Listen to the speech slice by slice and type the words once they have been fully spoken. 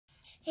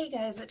Hey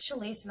guys, it's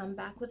Shalise and I'm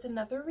back with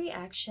another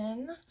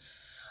reaction.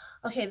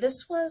 Okay,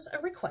 this was a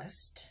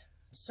request,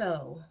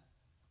 so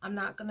I'm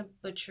not going to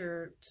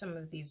butcher some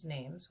of these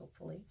names,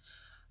 hopefully,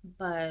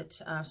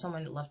 but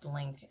someone left a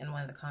link in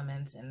one of the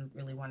comments and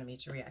really wanted me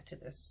to react to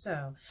this.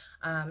 So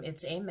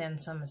it's Amén,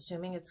 so I'm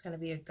assuming it's going to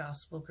be a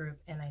gospel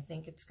group, and I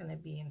think it's going to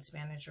be in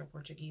Spanish or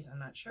Portuguese, I'm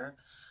not sure,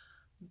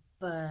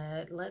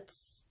 but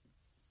let's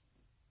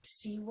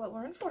see what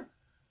we're in for.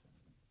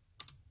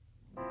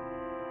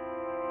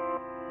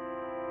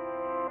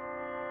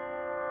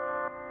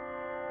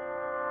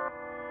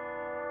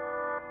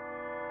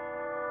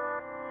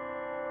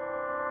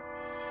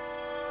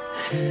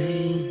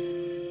 Hey,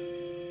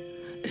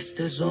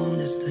 estés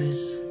donde estés,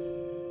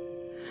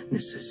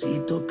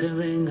 necesito que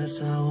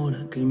vengas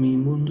ahora que mi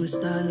mundo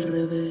está al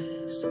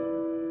revés.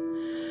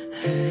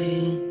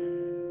 Hey,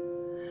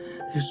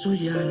 eso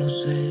ya lo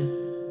sé,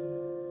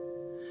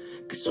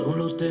 que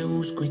solo te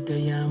busco y te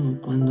llamo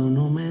cuando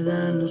no me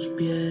dan los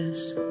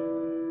pies.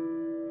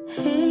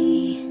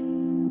 Hey,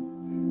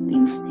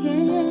 dime si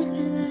es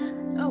verdad.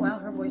 Oh wow,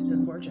 her voice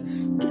is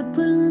gorgeous. Que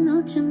por la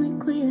noche me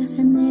cuidas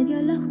en medio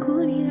de la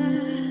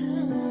oscuridad.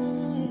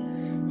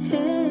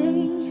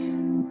 Hey,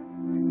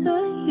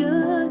 soy yo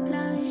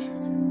otra vez.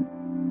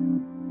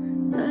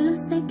 Solo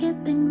sé que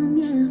tengo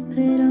miedo,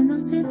 pero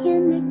no sé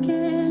bien de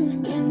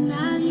qué. Que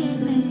nadie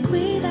me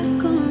cuida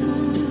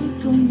como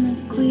tú me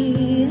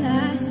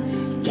cuidas.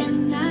 Que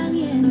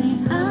nadie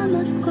me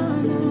ama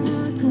como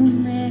tú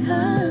me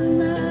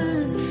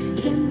amas.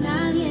 Que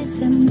nadie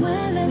se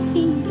mueve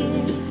sin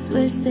que tú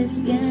estés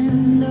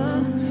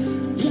viendo.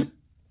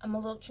 I'm a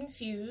little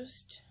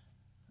confused.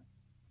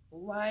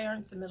 Why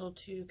aren't the middle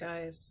two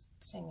guys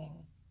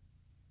singing?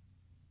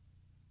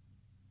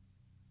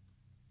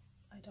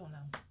 I don't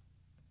know.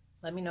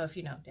 Let me know if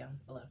you know down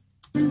below.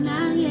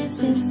 Nadie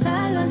se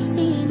salva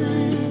si no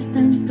está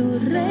en tu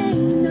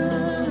reino.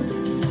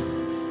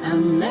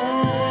 Amén,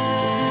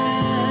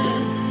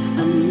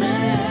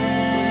 amén.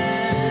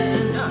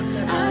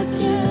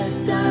 Aquí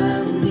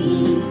está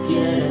mi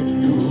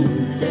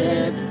inquietud,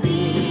 te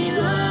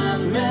pido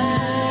amén,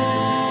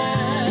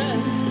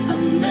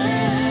 amén.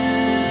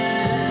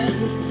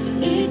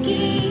 Y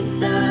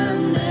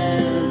quítame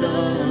el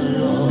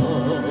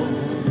dolor.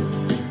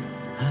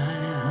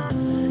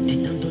 Es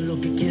tanto lo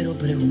que quiero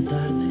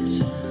preguntarte,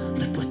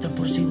 respuesta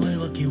por si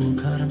vuelvo a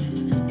equivocarme.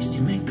 Y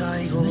si me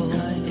caigo,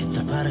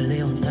 está para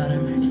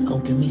levantarme.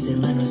 Aunque mis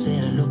hermanos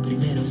sean los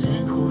primeros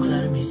en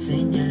juzgarme y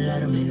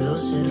señalarme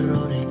los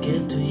errores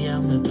que tú ya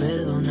me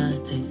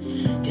perdonaste.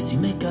 Que si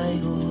me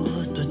caigo,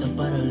 tú estás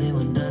para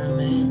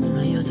levantarme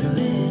una y otra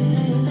vez.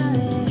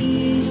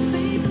 Y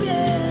si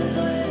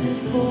pierdo el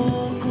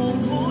foco,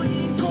 voy a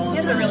encontrar. He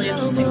has a really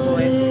interesting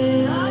voice.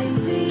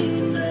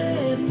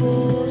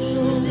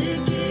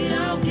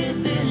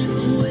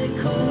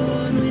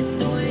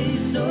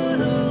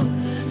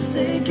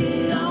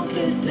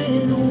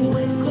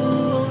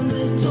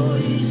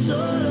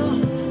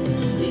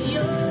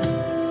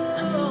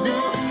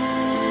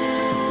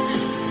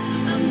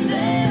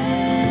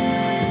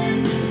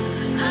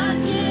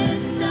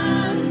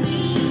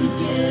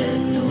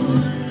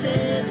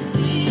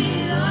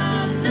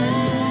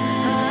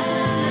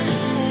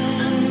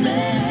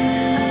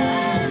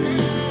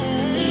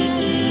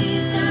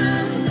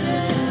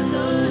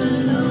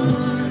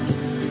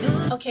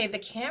 Okay, the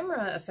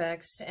camera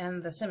effects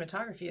and the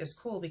cinematography is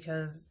cool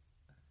because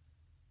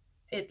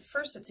at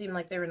first it seemed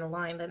like they were in a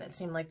line, then it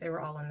seemed like they were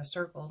all in a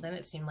circle, then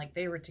it seemed like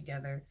they were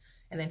together,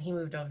 and then he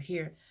moved over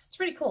here. It's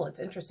pretty cool. It's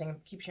interesting.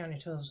 It keeps you on your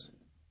toes,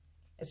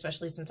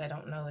 especially since I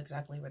don't know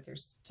exactly what they're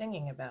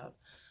singing about.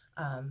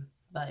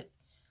 But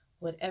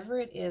whatever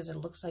it is, it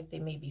looks like they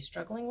may be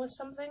struggling with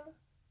something.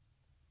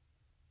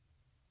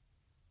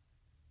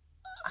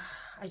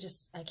 I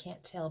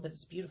can't tell, but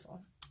it's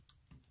beautiful.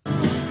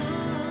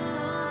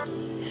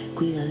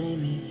 Cuida de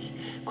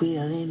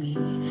mí,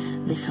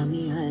 deja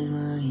mi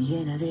alma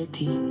llena de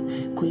ti.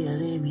 Cuida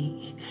de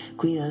mí,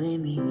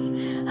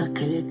 a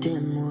que le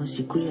temo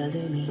si cuida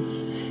de mí,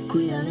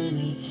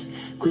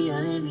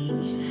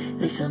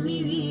 deja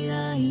mi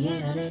vida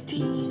llena de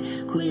ti.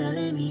 Cuida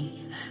de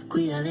mí,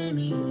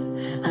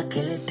 a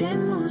que le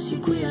temo si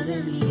cuida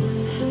de mí,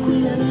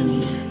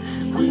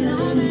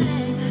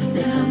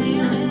 deja mi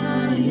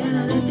alma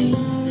llena de ti.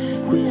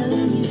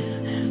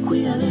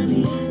 Cuida de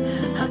mí,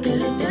 a que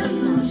le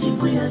temo si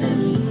cuida de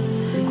mí,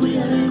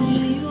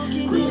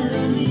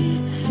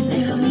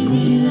 deja mi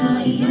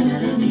vida llena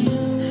de ti.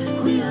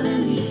 Cuida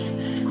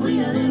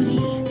de mí,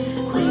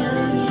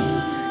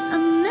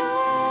 amén,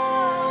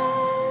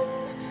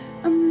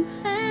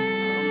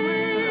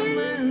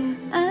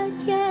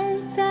 aquí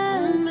está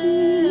mi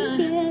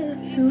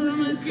inquietud.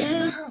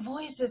 Her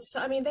voice is so,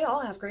 I mean, they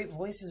all have great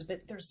voices,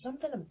 but there's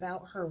something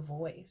about her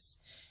voice,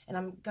 and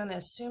I'm gonna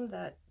assume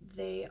that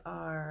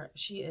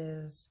she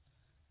is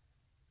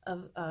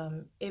of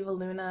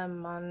Evaluna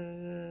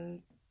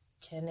Montaner,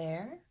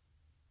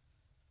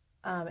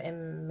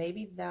 and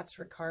maybe that's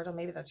Ricardo,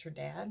 maybe that's her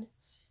dad.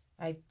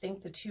 I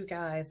think the two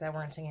guys that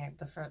weren't singing at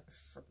the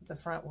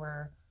front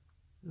were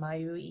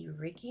Mayu y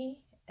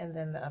Ricky, and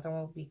then the other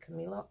one will be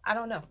Camilo. I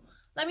don't know.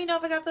 Let me know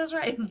if I got those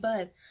right,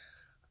 but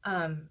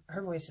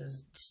her voice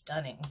is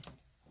stunning.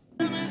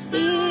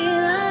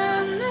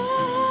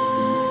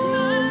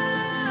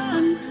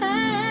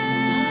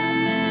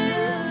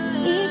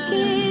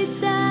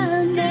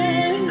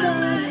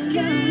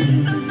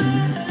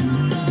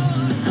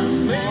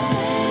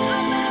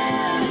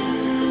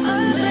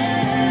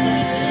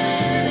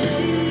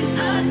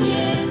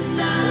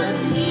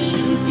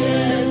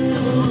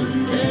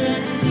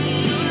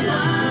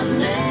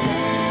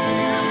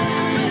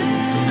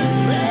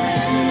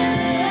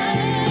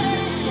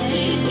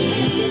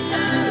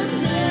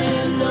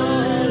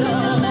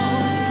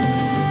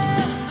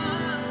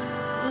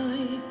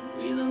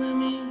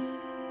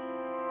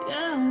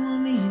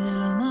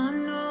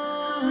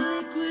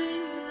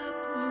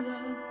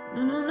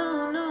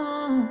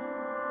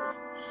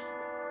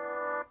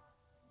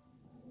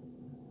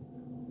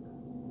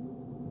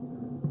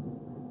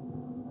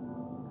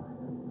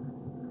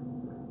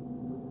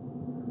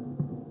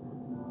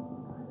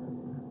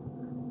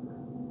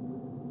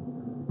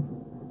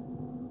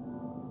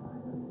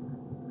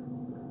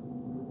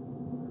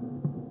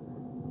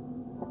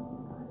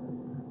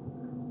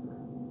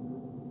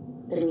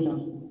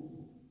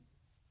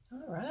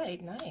 All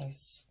right,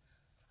 nice.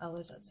 Oh, what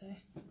does that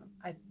say?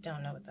 I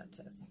don't know what that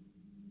says.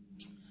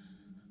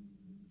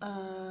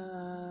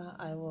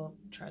 I will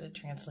try to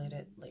translate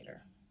it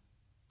later.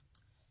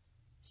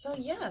 So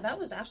yeah, that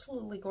was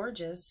absolutely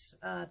gorgeous.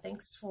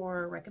 Thanks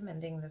for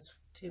recommending this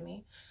to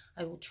me.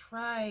 I will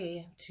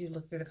try to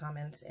look through the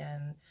comments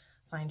and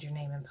find your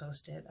name and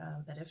post it.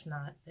 But if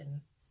not,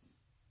 then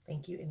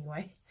thank you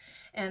anyway.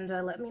 And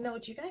let me know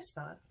what you guys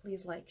thought.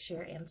 Please like,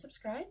 share, and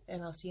subscribe.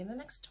 And I'll see you in the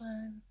next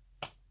one.